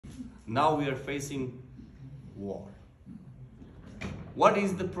Now we are facing war. What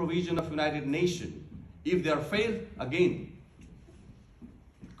is the provision of United Nations? If they are failed again,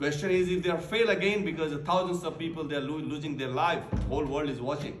 question is if they are failed again because thousands of people they are losing their life, whole world is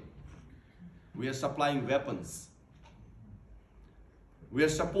watching. We are supplying weapons. We are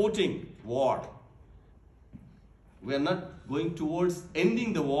supporting war. We are not going towards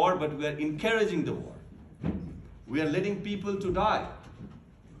ending the war, but we are encouraging the war. We are letting people to die.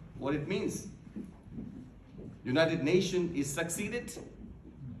 What it means? United Nations is succeeded?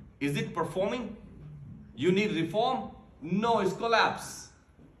 Is it performing? You need reform? No, it's collapse.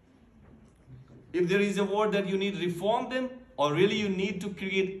 If there is a word that you need reform then, or really you need to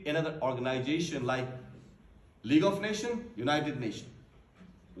create another organization like League of Nations, United Nations.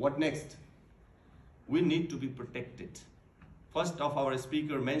 What next? We need to be protected. First of our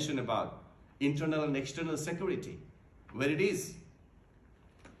speaker mentioned about internal and external security. Where it is?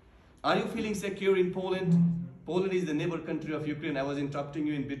 Are you feeling secure in Poland? Poland is the neighbor country of Ukraine. I was interrupting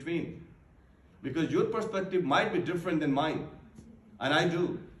you in between because your perspective might be different than mine, and I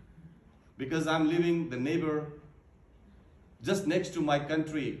do, because I'm living the neighbor just next to my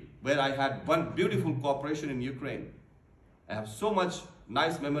country where I had one beautiful cooperation in Ukraine. I have so much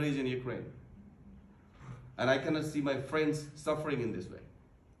nice memories in Ukraine, and I cannot see my friends suffering in this way.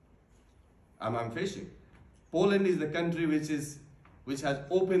 I'm facing. Poland is the country which has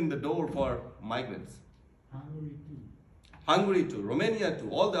opened the door for migrants. Hungary too, Romania too,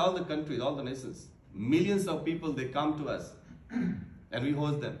 all the countries, all the nations. Millions of people, they come to us and we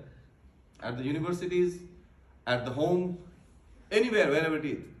host them. At the universities, at the home, anywhere, wherever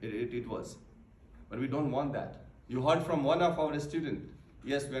it was. But we don't want that. You heard from one of our students,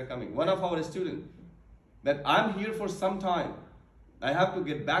 yes, we are coming, one of our students, that I'm here for some time. I have to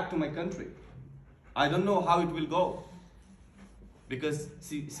get back to my country. I don't know how it will go. Because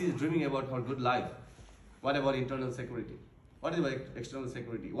she is dreaming about her good life. What about internal security? What about external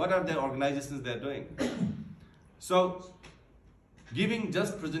security? What are the organizations they are doing? So, giving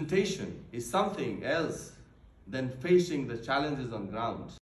just presentation is something else than facing the challenges on ground.